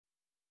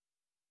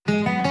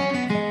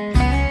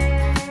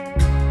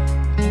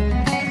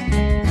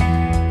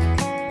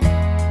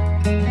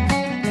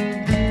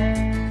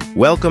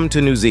Welcome to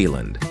New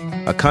Zealand,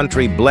 a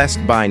country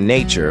blessed by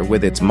nature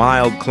with its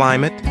mild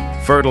climate,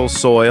 fertile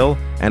soil,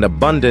 and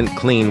abundant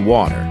clean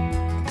water.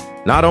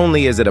 Not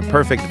only is it a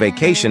perfect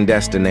vacation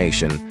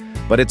destination,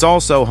 but it's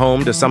also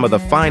home to some of the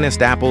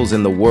finest apples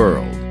in the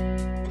world.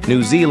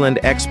 New Zealand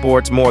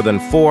exports more than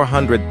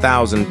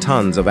 400,000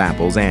 tons of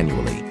apples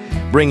annually,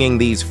 bringing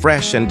these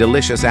fresh and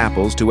delicious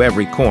apples to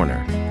every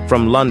corner,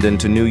 from London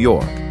to New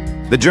York.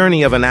 The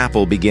journey of an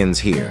apple begins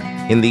here,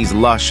 in these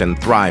lush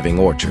and thriving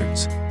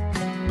orchards.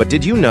 But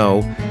did you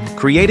know,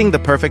 creating the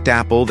perfect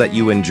apple that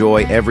you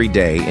enjoy every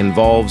day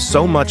involves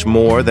so much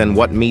more than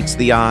what meets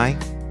the eye?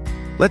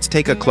 Let's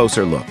take a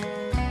closer look.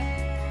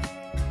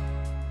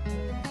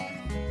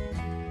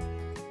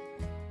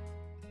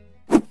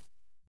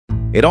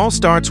 It all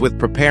starts with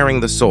preparing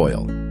the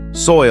soil.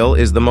 Soil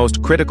is the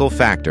most critical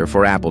factor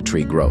for apple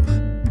tree growth.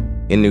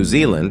 In New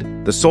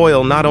Zealand, the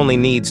soil not only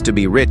needs to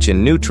be rich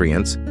in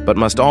nutrients, but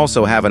must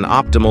also have an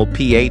optimal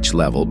pH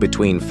level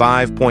between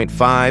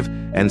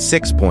 5.5 and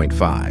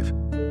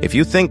 6.5. If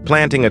you think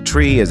planting a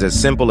tree is as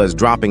simple as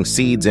dropping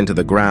seeds into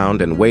the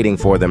ground and waiting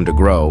for them to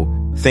grow,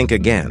 think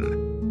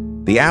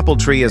again. The apple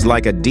tree is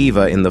like a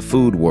diva in the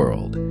food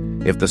world.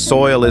 If the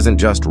soil isn't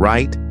just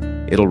right,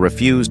 it'll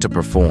refuse to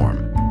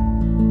perform.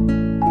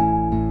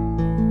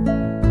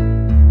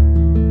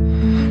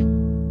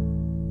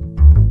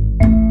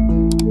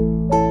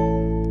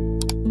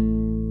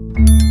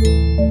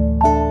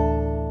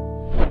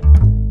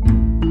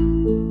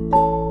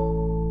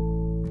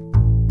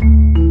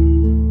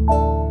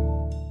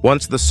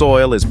 Once the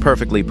soil is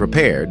perfectly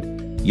prepared,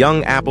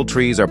 young apple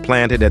trees are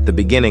planted at the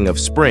beginning of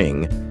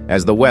spring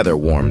as the weather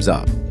warms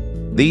up.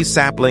 These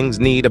saplings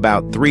need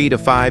about 3 to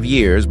 5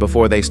 years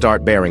before they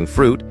start bearing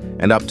fruit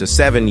and up to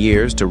 7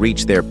 years to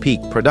reach their peak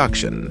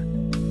production.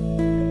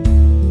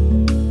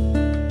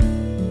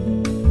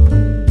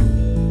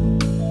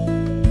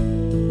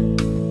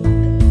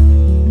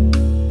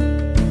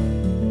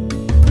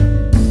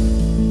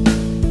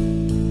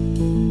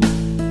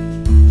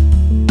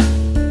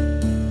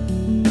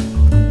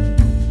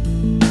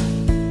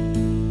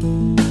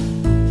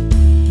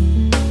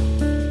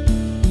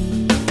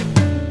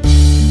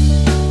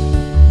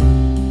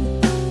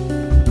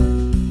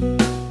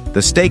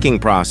 The staking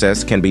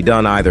process can be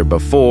done either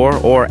before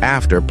or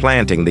after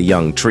planting the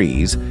young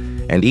trees,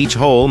 and each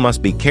hole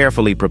must be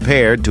carefully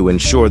prepared to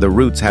ensure the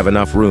roots have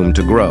enough room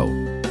to grow.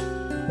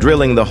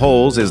 Drilling the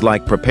holes is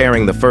like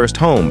preparing the first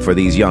home for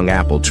these young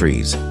apple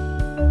trees.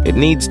 It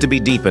needs to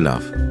be deep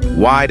enough,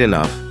 wide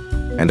enough,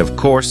 and of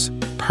course,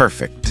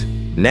 perfect.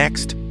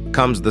 Next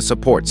comes the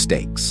support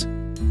stakes.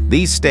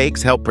 These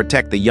stakes help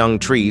protect the young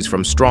trees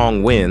from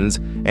strong winds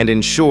and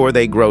ensure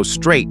they grow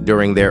straight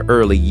during their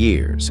early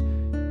years.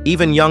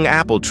 Even young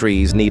apple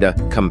trees need a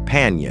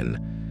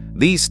companion.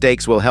 These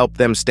stakes will help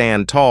them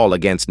stand tall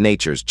against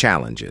nature's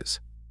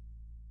challenges.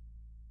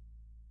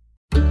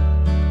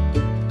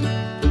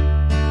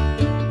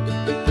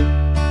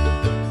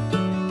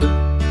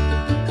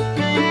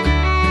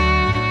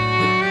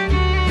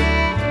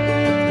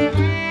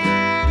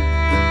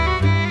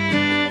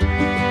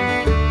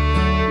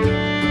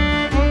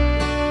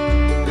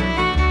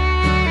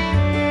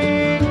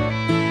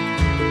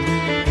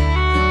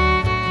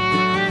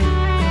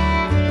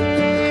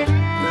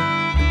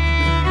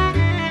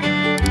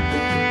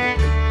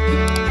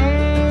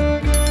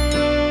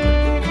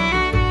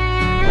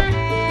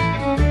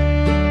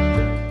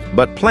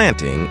 But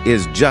planting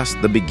is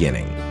just the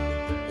beginning.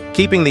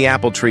 Keeping the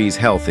apple trees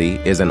healthy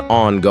is an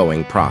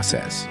ongoing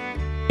process.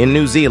 In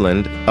New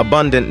Zealand,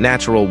 abundant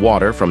natural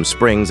water from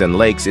springs and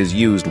lakes is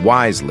used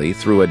wisely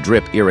through a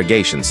drip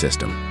irrigation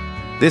system.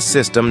 This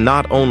system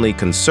not only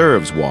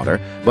conserves water,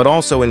 but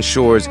also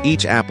ensures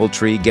each apple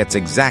tree gets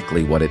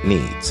exactly what it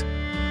needs.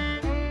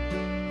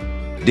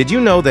 Did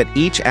you know that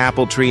each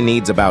apple tree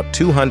needs about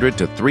 200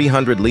 to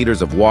 300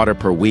 liters of water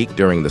per week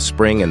during the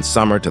spring and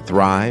summer to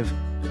thrive?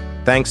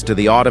 Thanks to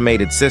the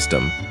automated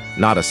system,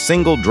 not a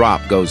single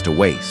drop goes to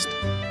waste.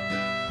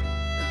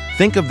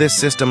 Think of this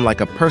system like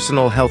a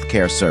personal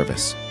healthcare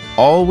service,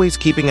 always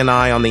keeping an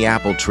eye on the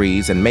apple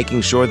trees and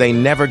making sure they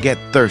never get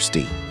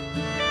thirsty.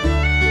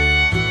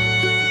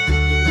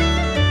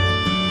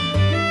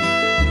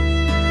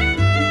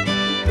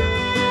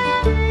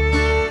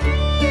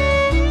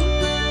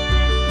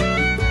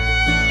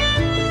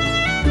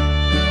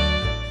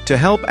 To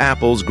help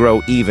apples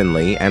grow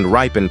evenly and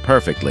ripen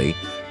perfectly,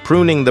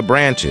 pruning the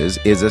branches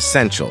is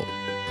essential.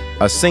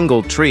 A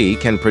single tree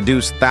can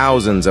produce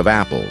thousands of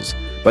apples,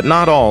 but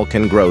not all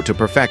can grow to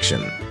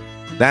perfection.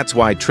 That's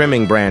why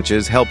trimming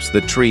branches helps the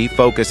tree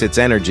focus its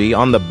energy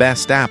on the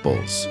best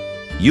apples.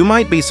 You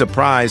might be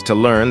surprised to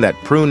learn that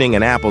pruning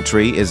an apple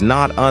tree is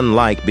not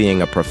unlike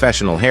being a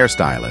professional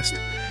hairstylist.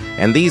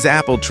 And these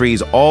apple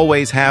trees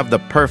always have the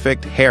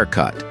perfect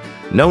haircut.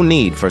 No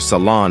need for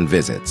salon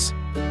visits.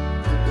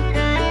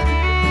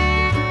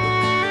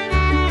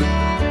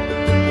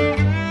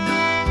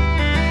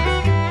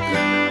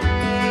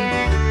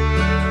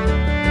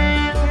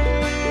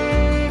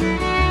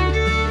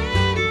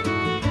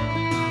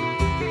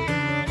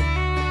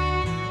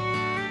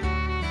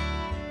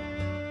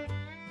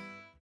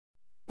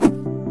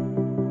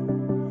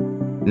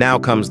 Now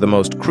comes the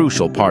most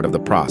crucial part of the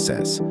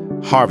process,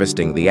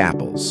 harvesting the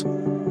apples.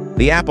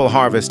 The apple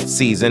harvest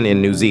season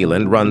in New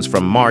Zealand runs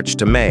from March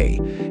to May,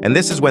 and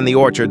this is when the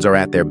orchards are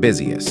at their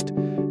busiest.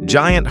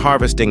 Giant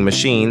harvesting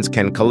machines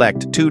can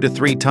collect 2 to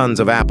 3 tons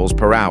of apples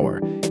per hour,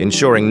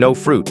 ensuring no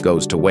fruit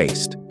goes to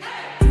waste.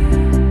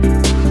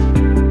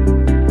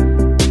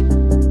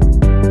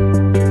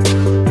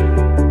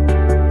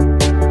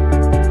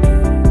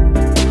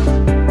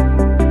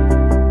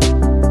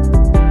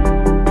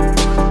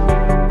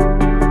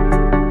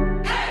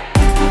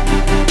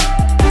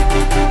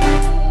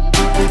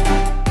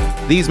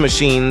 These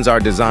machines are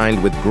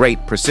designed with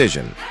great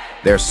precision.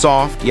 Their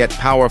soft yet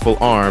powerful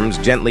arms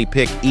gently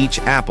pick each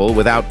apple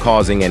without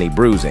causing any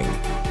bruising.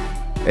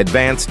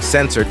 Advanced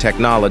sensor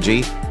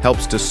technology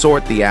helps to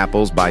sort the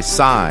apples by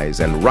size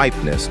and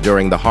ripeness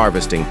during the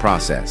harvesting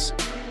process.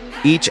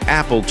 Each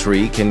apple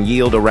tree can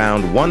yield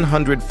around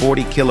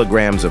 140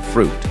 kilograms of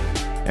fruit,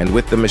 and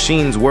with the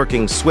machines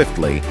working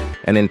swiftly,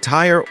 an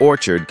entire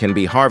orchard can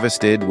be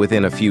harvested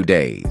within a few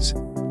days.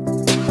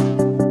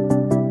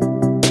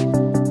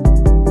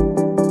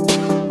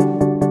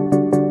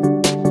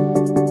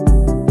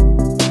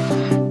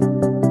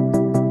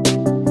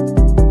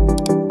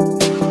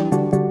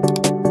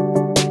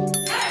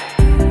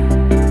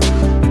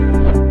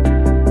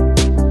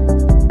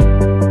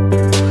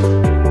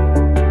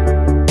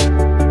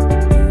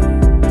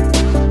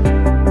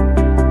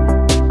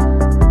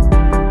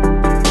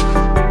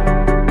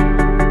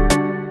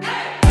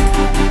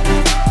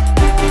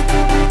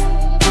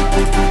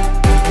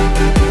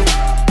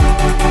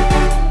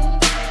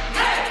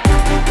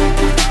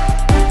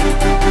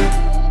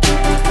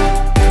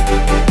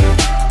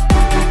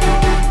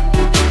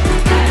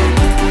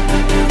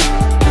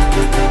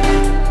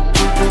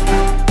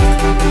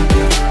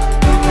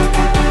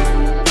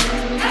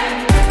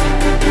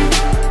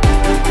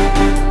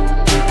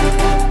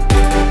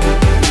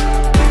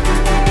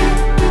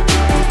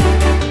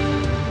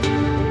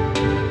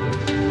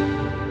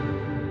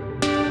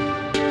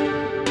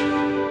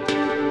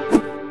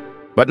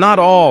 But not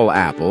all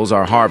apples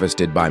are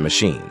harvested by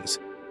machines.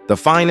 The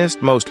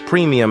finest, most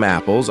premium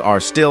apples are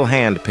still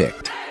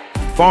hand-picked.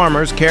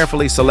 Farmers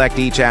carefully select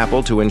each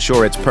apple to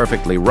ensure it's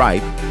perfectly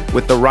ripe,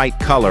 with the right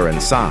color and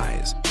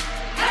size.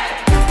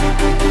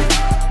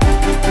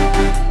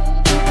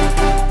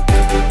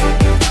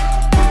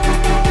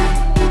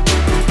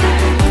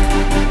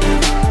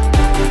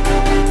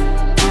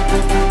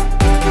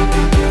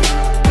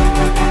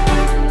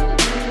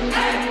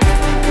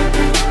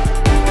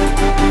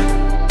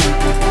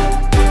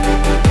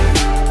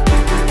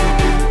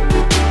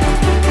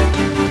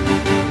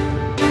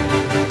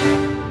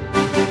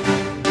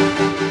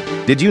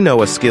 Did you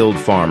know a skilled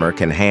farmer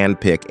can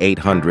hand-pick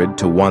 800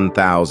 to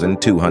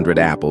 1,200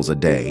 apples a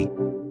day?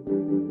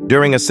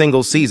 During a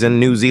single season,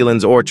 New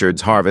Zealand's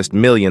orchards harvest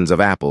millions of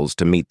apples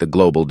to meet the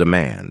global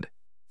demand.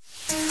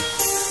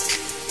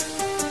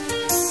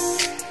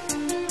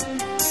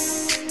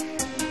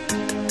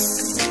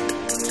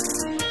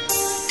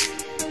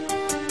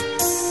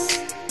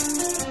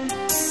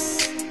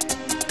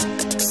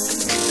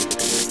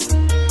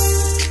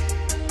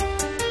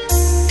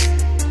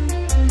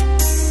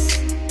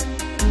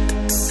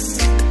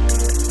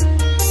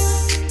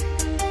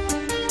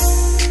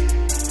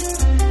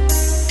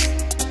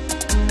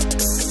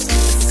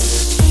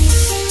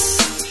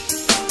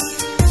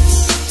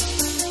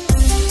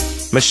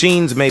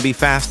 Machines may be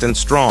fast and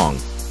strong,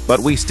 but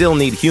we still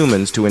need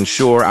humans to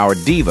ensure our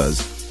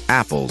divas,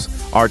 apples,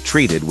 are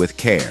treated with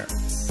care.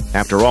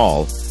 After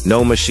all,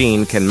 no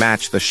machine can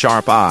match the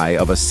sharp eye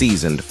of a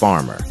seasoned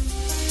farmer.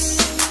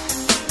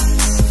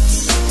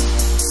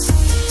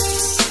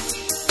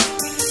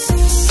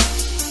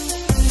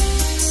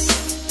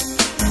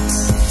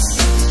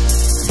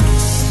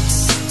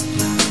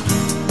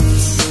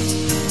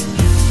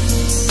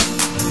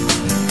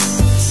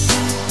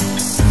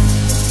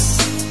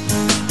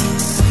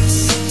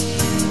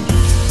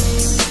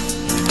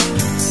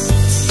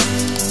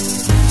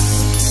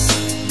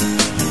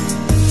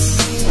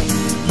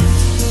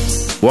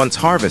 Once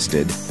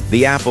harvested,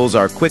 the apples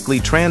are quickly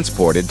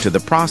transported to the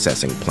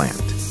processing plant.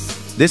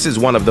 This is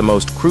one of the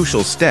most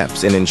crucial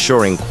steps in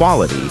ensuring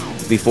quality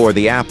before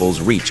the apples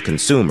reach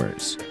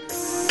consumers.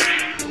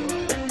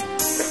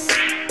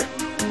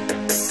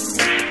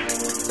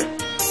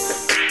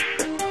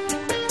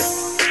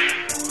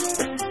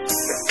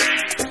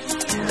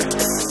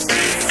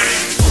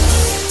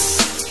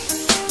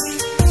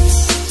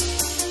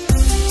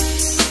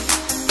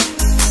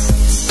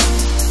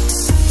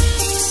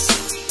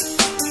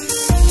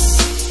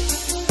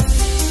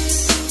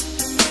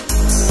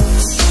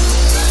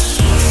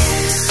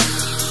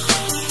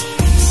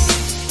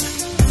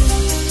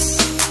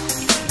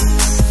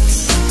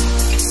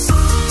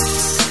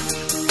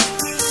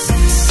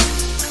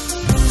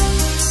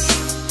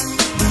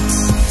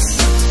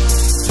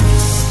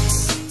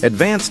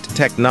 Advanced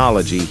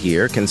technology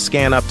here can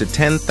scan up to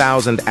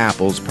 10,000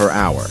 apples per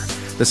hour.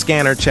 The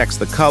scanner checks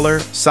the color,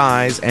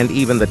 size, and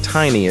even the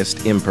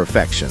tiniest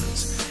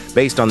imperfections.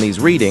 Based on these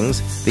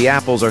readings, the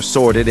apples are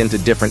sorted into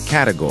different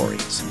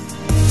categories.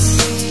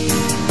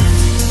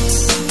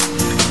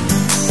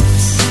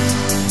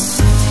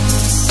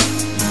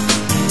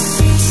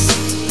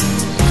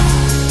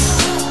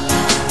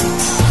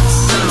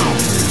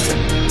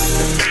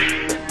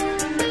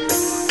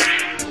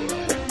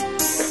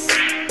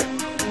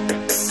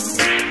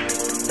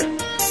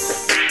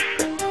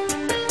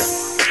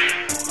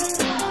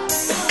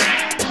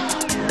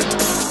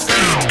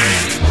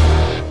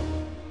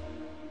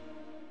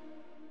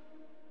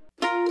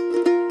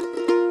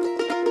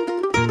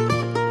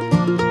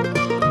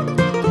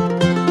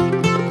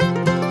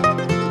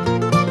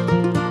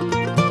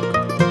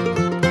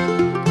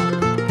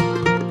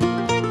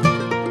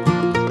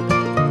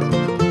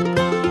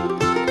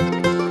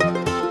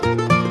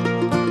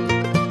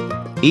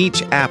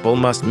 Each apple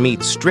must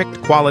meet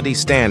strict quality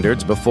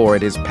standards before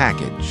it is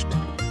packaged.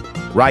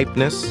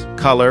 Ripeness,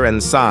 color,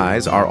 and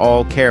size are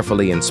all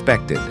carefully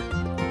inspected.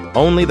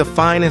 Only the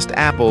finest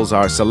apples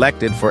are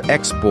selected for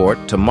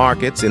export to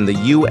markets in the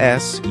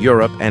US,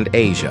 Europe, and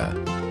Asia.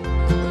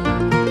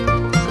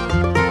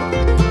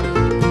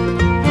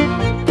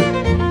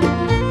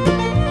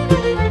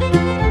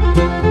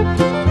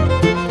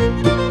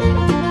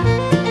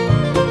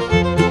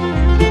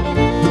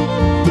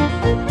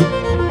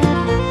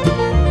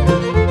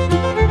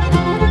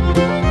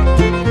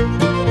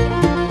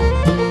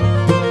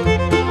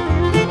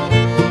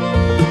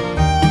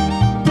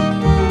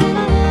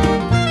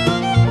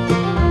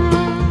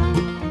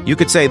 You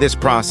could say this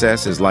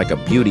process is like a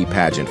beauty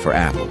pageant for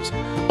apples.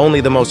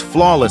 Only the most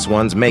flawless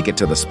ones make it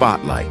to the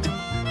spotlight.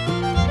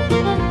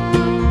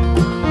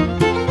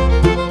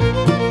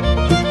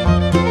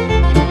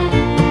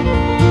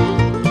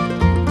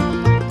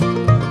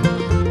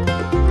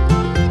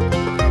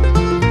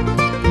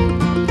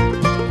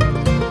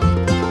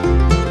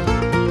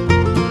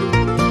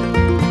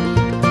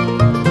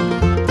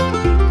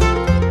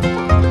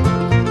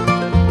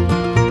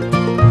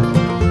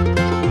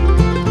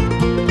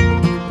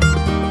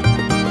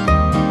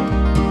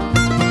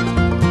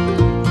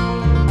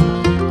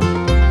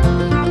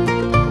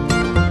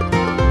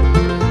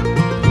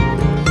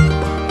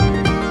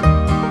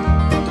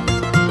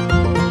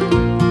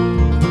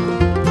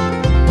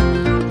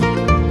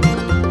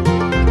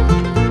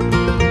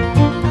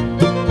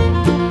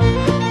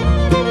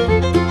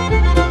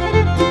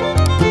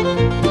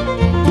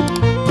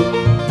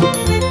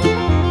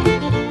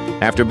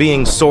 After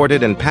being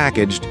sorted and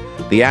packaged,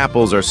 the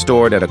apples are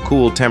stored at a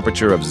cool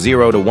temperature of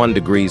 0 to 1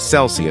 degrees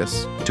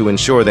Celsius to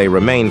ensure they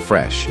remain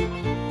fresh.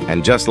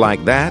 And just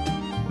like that,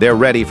 they're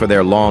ready for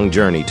their long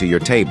journey to your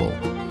table.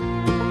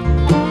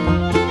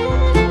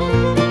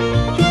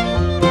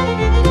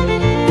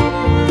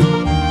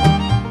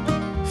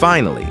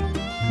 Finally,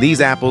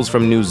 these apples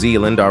from New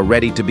Zealand are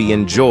ready to be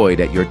enjoyed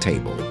at your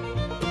table.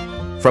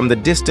 From the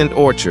distant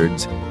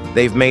orchards,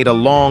 they've made a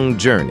long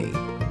journey,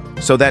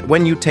 so that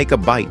when you take a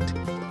bite,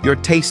 you're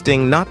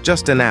tasting not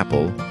just an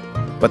apple,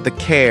 but the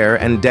care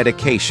and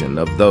dedication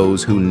of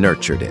those who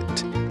nurtured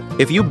it.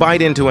 If you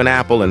bite into an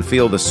apple and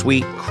feel the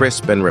sweet,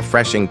 crisp, and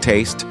refreshing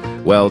taste,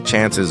 well,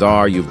 chances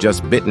are you've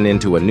just bitten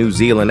into a New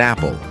Zealand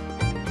apple.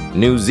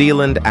 New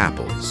Zealand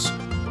apples.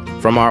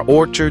 From our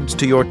orchards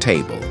to your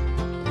table,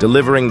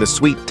 delivering the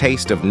sweet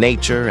taste of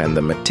nature and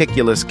the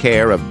meticulous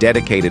care of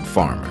dedicated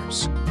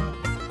farmers.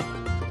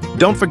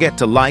 Don't forget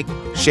to like,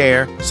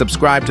 share,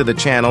 subscribe to the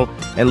channel,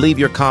 and leave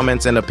your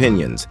comments and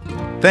opinions.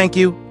 Thank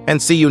you,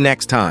 and see you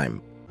next time.